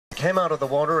came out of the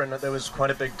water and there was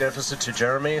quite a big deficit to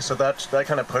Jeremy, so that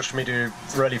kind of pushed me to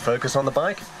really focus on the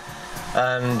bike.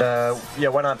 And yeah,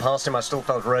 when I passed him, I still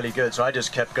felt really good, so I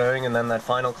just kept going. And then that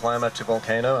final climb up to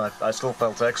Volcano, I still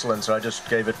felt excellent, so I just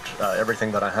gave it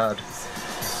everything that I had.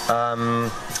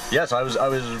 Yes, I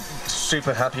was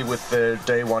super happy with the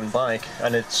day one bike,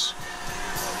 and it's,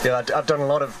 yeah, I've done a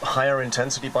lot of higher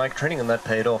intensity bike training, and that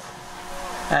paid off.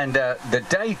 And the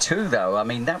day two, though, I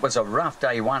mean, that was a rough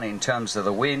day one in terms of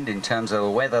the wind, in terms of the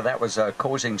weather. That was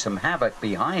causing some havoc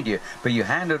behind you, but you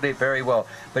handled it very well.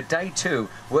 But day two,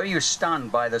 were you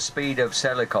stunned by the speed of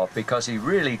Selikov? Because he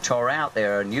really tore out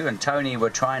there, and you and Tony were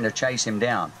trying to chase him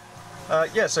down.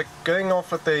 Yeah, so going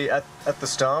off at the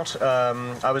start,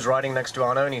 I was riding next to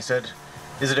Arno, and he said,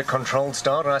 "Is it a controlled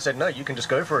start?" And I said, "No, you can just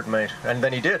go for it, mate." And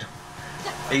then he did.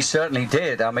 He certainly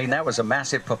did. I mean, that was a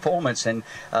massive performance. And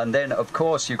then, of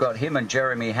course, you got him and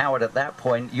Jeremy Howard at that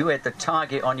point. You had the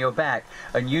target on your back,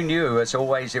 and you knew, as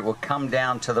always, it would come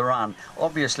down to the run.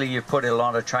 Obviously, you put a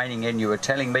lot of training in. You were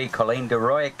telling me, Colleen de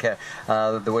Rooick,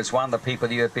 there was one of the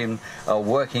people you had been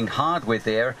working hard with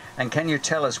there. And can you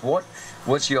tell us what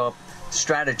was your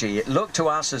strategy? It looked to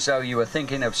us as though you were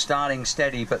thinking of starting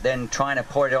steady but then trying to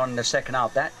pour it on in the second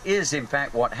half. That is in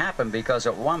fact what happened, because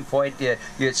at one point it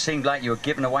seemed like you were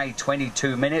giving away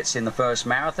 22 minutes in the first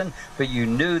marathon, but you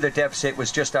knew the deficit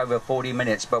was just over 40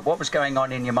 minutes. But what was going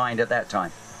on in your mind at that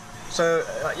time? So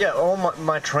yeah, all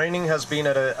my training has been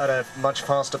at a much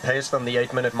faster pace than the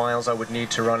 8-minute miles I would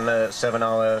need to run a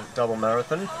 7-hour double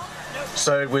marathon.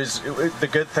 So the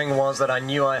good thing was that I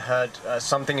knew I had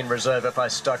something in reserve if I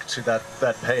stuck to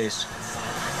that pace.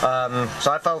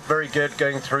 So I felt very good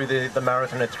going through the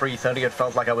marathon at 3:30. It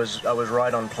felt like I was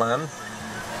right on plan.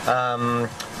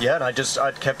 Yeah, and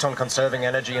I kept on conserving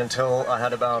energy until I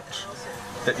had about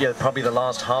probably the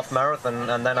last half marathon,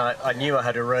 and then I knew I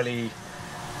had to really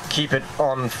keep it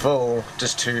on full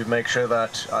just to make sure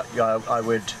that I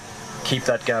would keep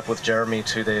that gap with Jeremy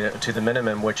to the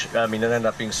minimum, which, I mean, it ended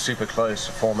up being super close.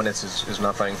 4 minutes is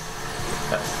nothing.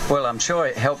 Well, I'm sure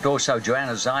it helped also.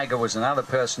 Joanna Zeiger was another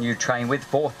person you trained with,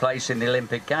 4th place in the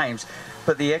Olympic Games,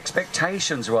 but the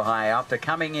expectations were high after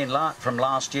coming in from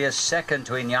last year, 2nd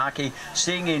to Iñaki.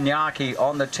 Seeing Iñaki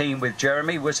on the team with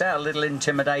Jeremy, was that a little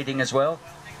intimidating as well?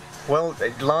 Well,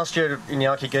 last year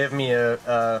Iñaki gave me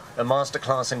a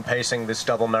masterclass in pacing this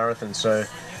double marathon, so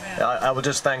I will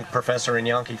just thank Professor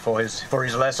Iñaki for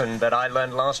his lesson that I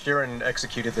learned last year and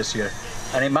executed this year.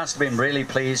 And it must have been really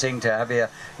pleasing to have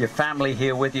your family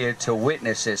here with you to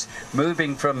witness this.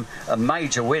 Moving from a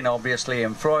major win, obviously,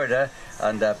 in Florida,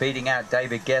 and beating out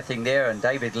David Gething there, and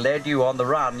David led you on the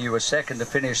run. You were 2nd to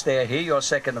finish there. Here you're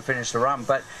 2nd to finish the run,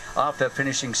 but after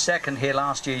finishing 2nd here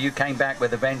last year, you came back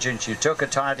with a vengeance. You took a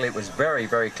title. It was very,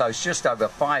 very close, just over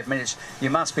 5 minutes. You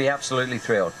must be absolutely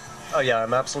thrilled. Oh yeah,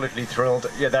 I'm absolutely thrilled.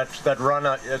 Yeah, that run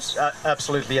is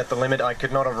absolutely at the limit. I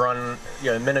could not have run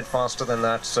a minute faster than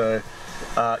that. So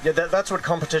yeah, that's what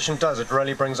competition does. It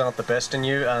really brings out the best in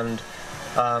you, and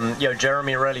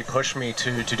Jeremy really pushed me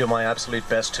to do my absolute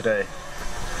best today.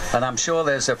 And I'm sure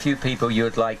there's a few people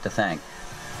you'd like to thank.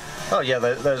 Oh yeah,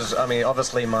 there's, I mean,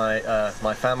 obviously my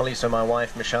family, so my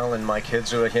wife Michelle and my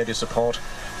kids who are here to support,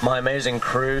 my amazing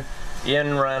crew. Ian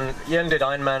did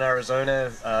Ironman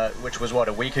Arizona, which was what,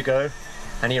 a week ago,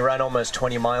 and he ran almost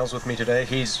 20 miles with me today.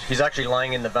 He's actually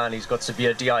lying in the van. He's got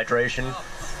severe dehydration,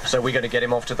 so we're going to get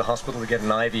him off to the hospital to get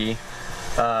an IV.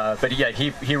 But yeah,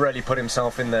 he really put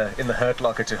himself in the hurt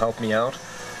locker to help me out.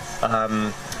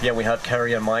 Yeah, we had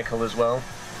Kerry and Michael as well.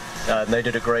 And they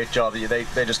did a great job.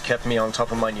 They just kept me on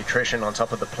top of my nutrition, on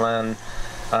top of the plan.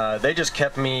 They just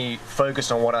kept me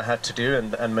focused on what I had to do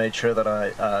and made sure that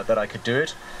I could do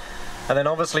it. And then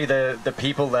obviously the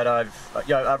people that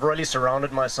I've really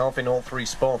surrounded myself in all 3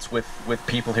 sports with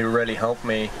people who really helped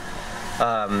me.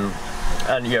 And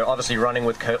obviously running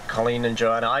with Colleen and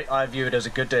Joanna, I view it as a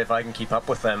good day if I can keep up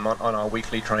with them on our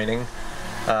weekly training.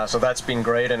 So that's been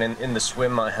great. And in the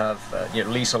swim I have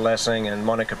Lisa Lessing and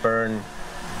Monica Byrne.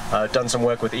 Done some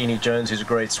work with Eni Jones, who's a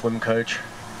great swim coach.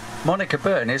 Monica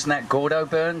Byrne, isn't that Gordo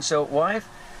Byrne's wife?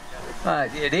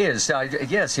 It is.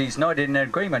 Yes, he's not in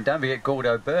agreement. Don't forget,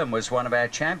 Gordo Byrne was one of our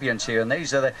champions here, and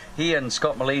these are he and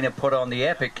Scott Molina put on the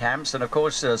epic camps, and of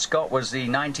course Scott was the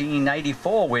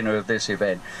 1984 winner of this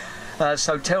event.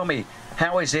 So tell me,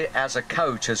 how is it as a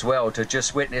coach as well to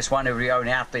just witness one of your own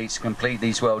athletes complete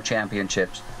these world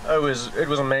championships? It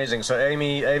was amazing. So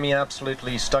Amy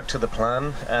absolutely stuck to the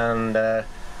plan, and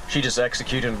she just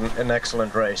executed an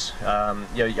excellent race.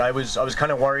 I was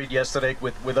kind of worried yesterday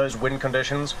with those wind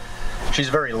conditions. She's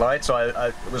very light, so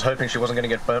I was hoping she wasn't going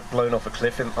to get blown off a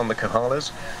cliff on the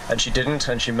Kohalas, and she didn't.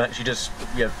 And she just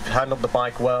handled the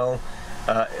bike well.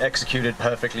 executed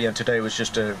perfectly, and today was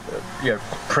just a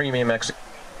premium execution.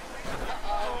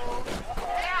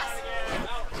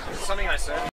 Something I said.